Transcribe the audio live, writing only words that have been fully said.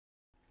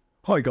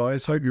Hi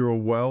guys, hope you're all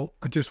well.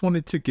 I just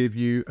wanted to give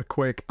you a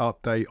quick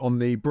update on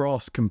the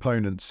brass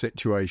components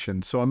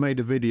situation. So I made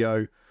a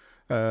video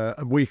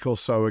a week or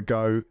so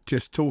ago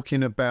just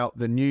talking about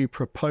the new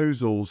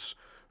proposals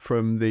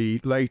from the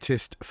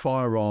latest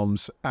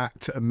Firearms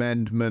Act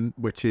amendment,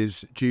 which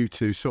is due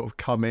to sort of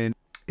come in.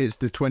 It's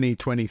the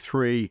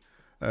 2023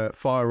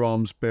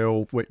 firearms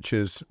bill, which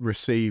has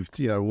received,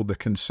 all the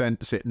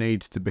consents it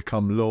needs to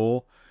become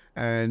law.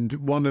 And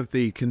one of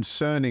the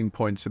concerning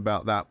points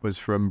about that was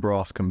from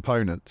Brass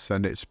Components,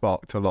 and it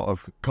sparked a lot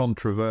of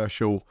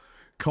controversial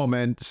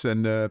comments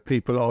and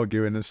people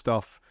arguing and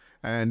stuff.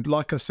 And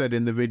like I said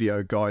in the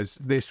video, guys,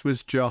 this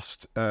was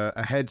just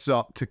a heads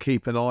up to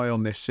keep an eye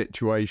on this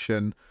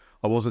situation.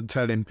 I wasn't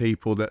telling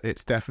people that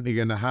it's definitely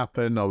going to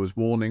happen. I was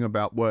warning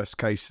about worst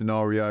case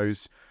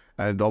scenarios,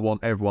 and I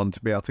want everyone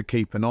to be able to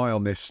keep an eye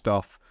on this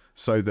stuff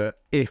so that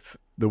if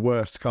the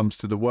worst comes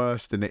to the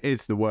worst, and it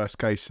is the worst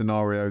case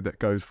scenario that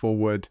goes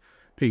forward,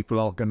 people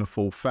aren't going to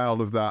fall foul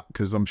of that,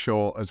 because I'm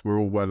sure, as we're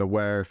all well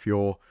aware, if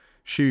you're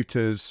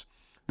shooters,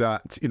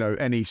 that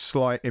any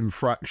slight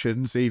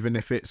infractions, even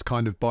if it's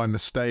kind of by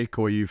mistake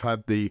or you've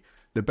had the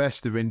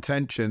best of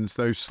intentions,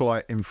 those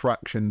slight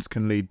infractions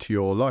can lead to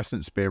your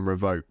license being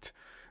revoked.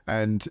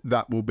 And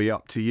that will be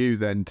up to you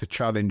then to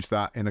challenge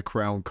that in a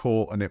Crown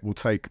Court, and it will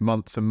take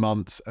months and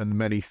months and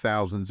many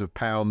thousands of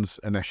pounds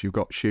unless you've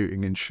got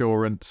shooting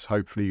insurance.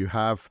 Hopefully you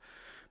have,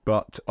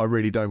 but I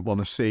really don't want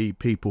to see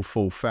people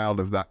fall foul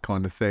of that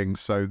kind of thing.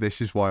 So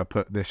this is why I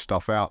put this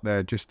stuff out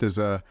there, just as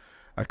a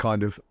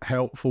kind of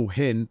helpful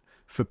hint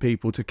for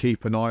people to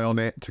keep an eye on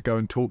it, to go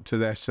and talk to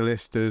their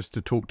solicitors,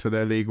 to talk to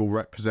their legal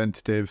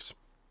representatives,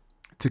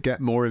 to get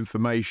more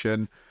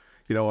information.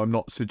 I'm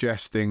not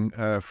suggesting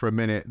for a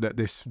minute that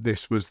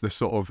this was the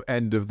sort of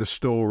end of the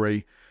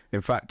story.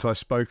 In fact, I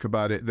spoke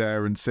about it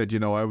there and said,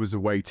 I was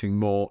awaiting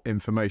more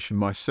information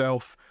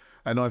myself,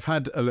 and I've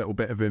had a little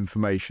bit of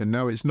information.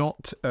 Now, it's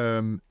not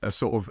a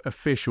sort of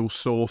official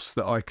source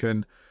that I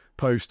can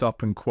post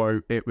up and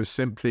quote. It was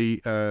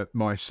simply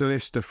my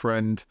solicitor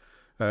friend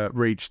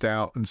reached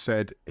out and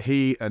said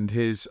he and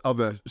his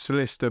other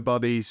solicitor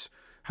buddies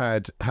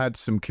had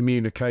some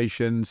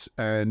communications,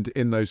 and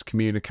in those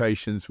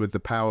communications with the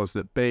powers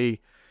that be,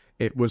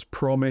 it was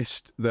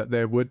promised that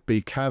there would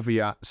be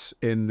caveats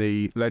in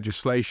the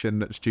legislation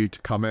that's due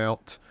to come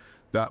out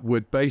that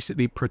would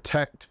basically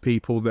protect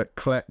people that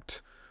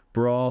collect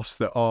brass,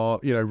 that are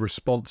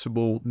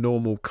responsible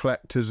normal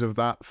collectors of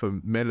that for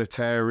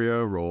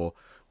militaria or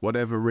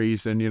whatever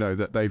reason,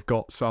 that they've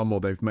got some, or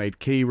they've made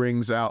key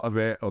rings out of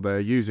it, or they're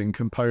using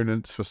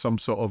components for some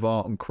sort of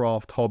art and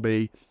craft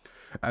hobby.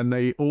 And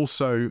they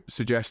also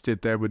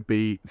suggested there would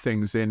be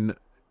things in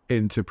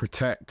to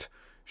protect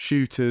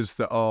shooters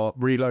that are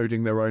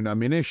reloading their own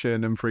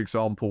ammunition and, for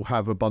example,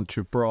 have a bunch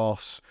of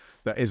brass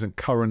that isn't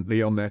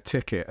currently on their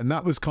ticket. And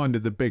that was kind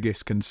of the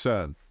biggest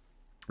concern,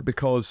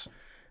 because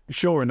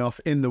sure enough,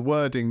 in the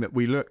wording that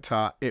we looked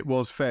at, it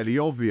was fairly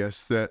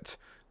obvious that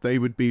they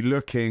would be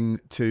looking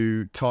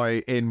to tie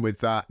in with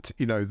that,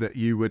 that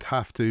you would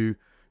have to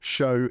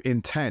show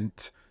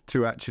intent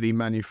to actually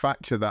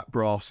manufacture that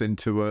brass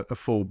into a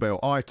full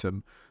built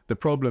item. The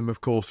problem, of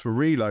course, for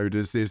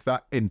reloaders is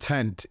that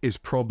intent is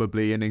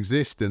probably in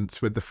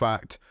existence, with the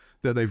fact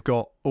that they've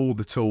got all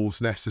the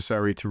tools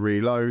necessary to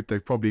reload.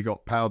 They've probably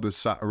got powders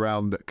sat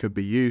around that could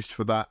be used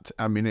for that,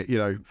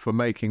 for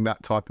making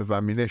that type of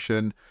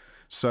ammunition.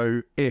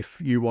 So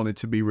if you wanted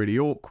to be really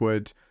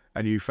awkward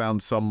and you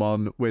found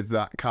someone with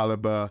that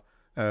caliber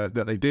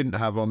that they didn't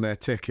have on their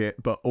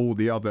ticket, but all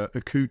the other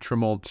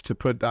accoutrements to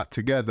put that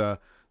together,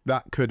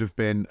 that could have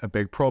been a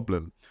big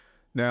problem.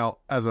 Now,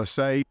 as I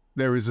say,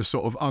 there is a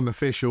sort of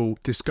unofficial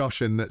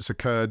discussion that's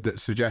occurred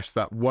that suggests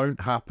that won't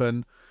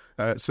happen.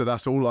 So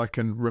that's all I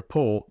can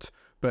report.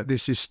 But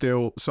this is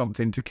still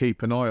something to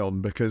keep an eye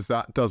on, because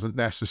that doesn't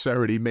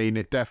necessarily mean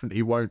it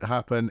definitely won't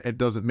happen. It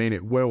doesn't mean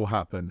it will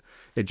happen.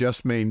 It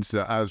just means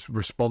that as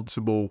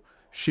responsible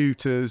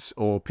shooters,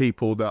 or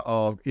people that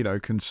are,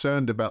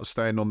 concerned about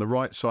staying on the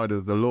right side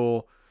of the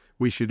law,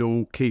 we should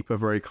all keep a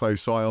very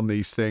close eye on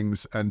these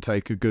things and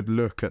take a good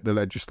look at the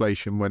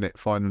legislation when it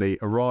finally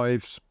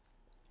arrives.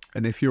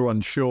 And if you're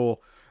unsure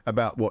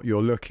about what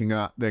you're looking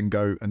at, then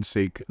go and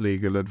seek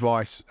legal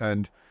advice,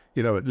 and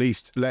at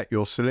least let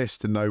your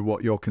solicitor know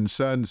what your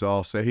concerns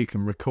are, so he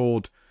can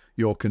record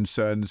your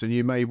concerns, and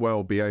you may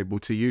well be able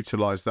to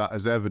utilize that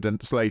as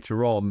evidence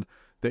later on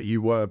that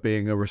you were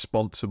being a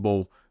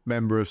responsible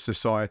member of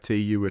society,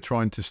 you were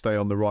trying to stay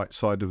on the right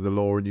side of the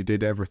law, and you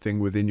did everything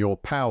within your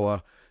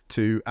power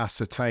to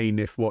ascertain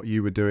if what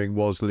you were doing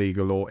was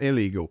legal or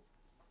illegal.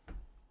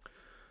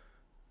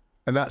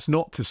 And that's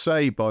not to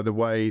say, by the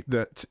way,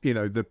 that,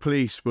 the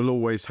police will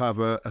always have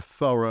a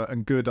thorough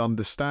and good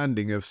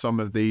understanding of some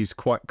of these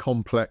quite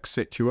complex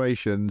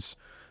situations.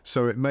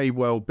 So it may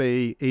well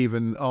be,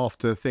 even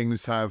after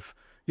things have,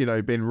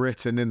 been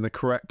written in the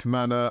correct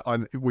manner.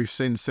 We've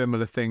seen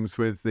similar things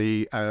with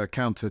the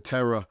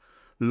counter-terror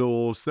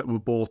laws that were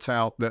brought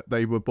out, that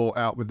they were brought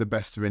out with the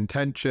best of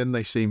intention.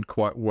 They seemed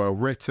quite well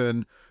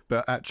written,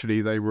 but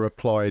actually they were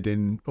applied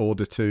in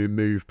order to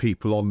move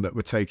people on that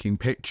were taking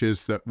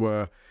pictures that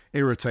were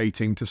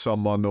irritating to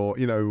someone, or,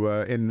 you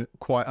know, in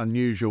quite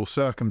unusual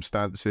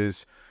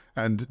circumstances.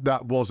 And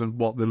that wasn't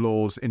what the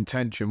law's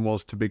intention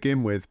was to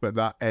begin with, but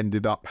that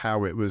ended up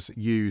how it was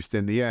used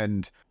in the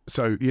end.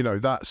 So, you know,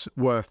 that's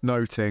worth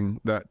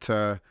noting,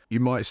 that you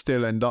might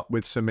still end up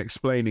with some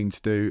explaining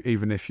to do,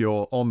 even if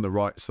you're on the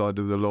right side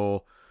of the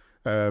law.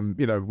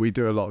 You know, we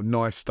do a lot of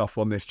nice stuff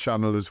on this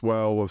channel as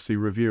well, obviously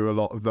review a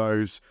lot of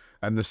those.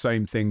 And the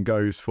same thing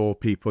goes for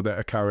people that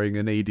are carrying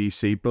an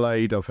EDC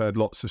blade. I've heard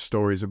lots of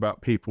stories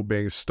about people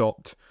being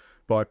stopped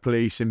by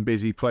police in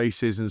busy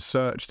places and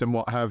searched and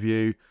what have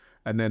you.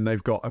 And then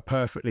they've got a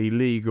perfectly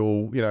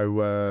legal, you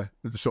know,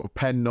 sort of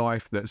pen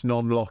knife that's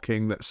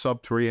non-locking, that's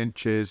sub 3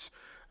 inches,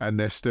 and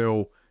they're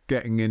still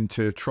getting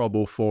into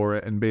trouble for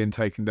it and being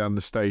taken down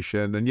the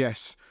station. And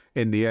yes,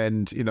 in the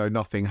end, you know,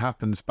 nothing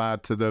happens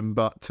bad to them,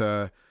 but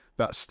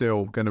that's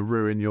still going to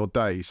ruin your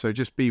day. So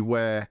just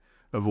beware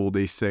of all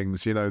these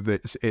things. You know,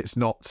 that it's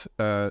not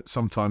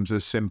sometimes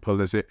as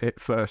simple as it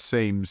first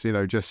seems. You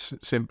know, just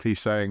simply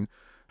saying,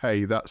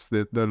 hey, that's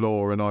the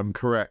law and I'm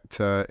correct,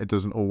 it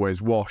doesn't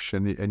always wash,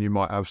 and you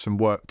might have some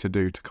work to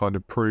do to kind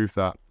of prove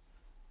that.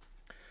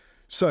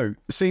 So,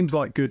 seems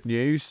like good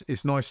news.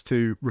 It's nice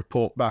to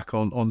report back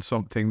on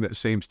something that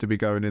seems to be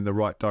going in the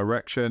right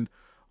direction.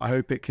 I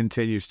hope it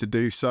continues to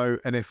do so,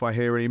 and if I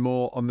hear any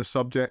more on the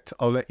subject,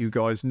 I'll let you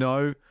guys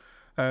know.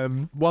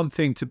 One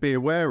thing to be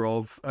aware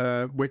of,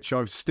 which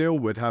I still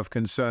would have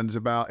concerns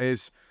about,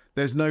 is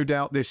there's no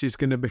doubt this is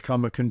going to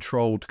become a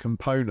controlled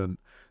component.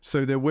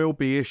 So there will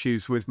be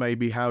issues with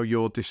maybe how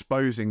you're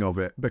disposing of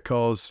it,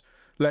 because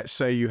let's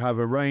say you have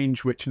a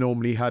range which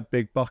normally had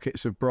big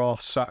buckets of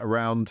brass sat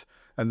around,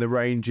 and the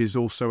range is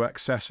also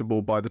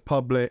accessible by the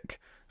public,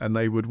 and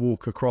they would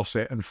walk across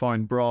it and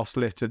find brass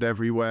littered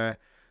everywhere.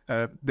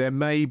 There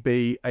may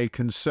be a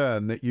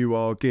concern that you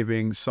are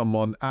giving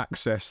someone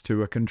access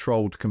to a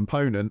controlled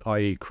component,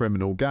 i.e.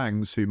 criminal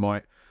gangs who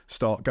might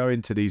start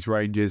going to these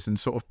ranges and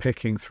sort of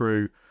picking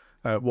through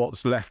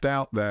what's left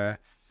out there.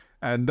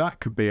 And that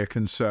could be a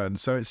concern.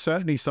 So it's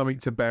certainly something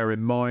to bear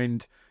in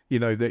mind, you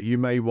know, that you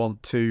may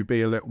want to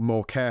be a little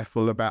more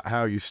careful about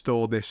how you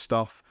store this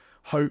stuff.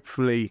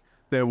 Hopefully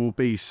there will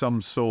be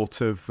some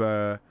sort of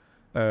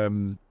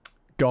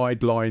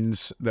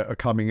guidelines that are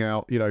coming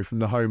out, you know, from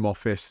the Home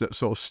Office that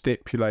sort of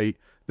stipulate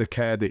the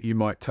care that you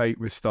might take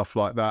with stuff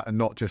like that, and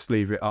not just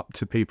leave it up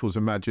to people's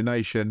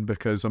imagination,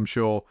 because I'm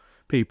sure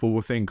people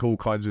will think all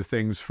kinds of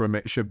things, from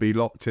it should be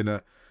locked in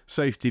a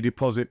safety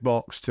deposit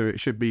box to it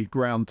should be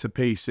ground to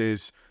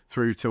pieces,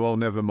 through to, oh,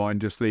 never mind,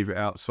 just leave it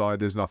outside,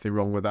 there's nothing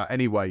wrong with that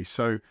anyway.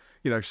 So,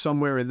 you know,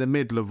 somewhere in the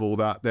middle of all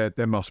that,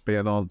 there must be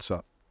an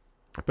answer.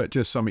 But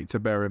just something to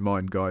bear in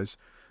mind, guys.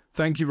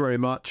 Thank you very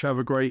much. Have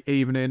a great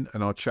evening,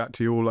 and I'll chat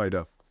to you all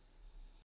later.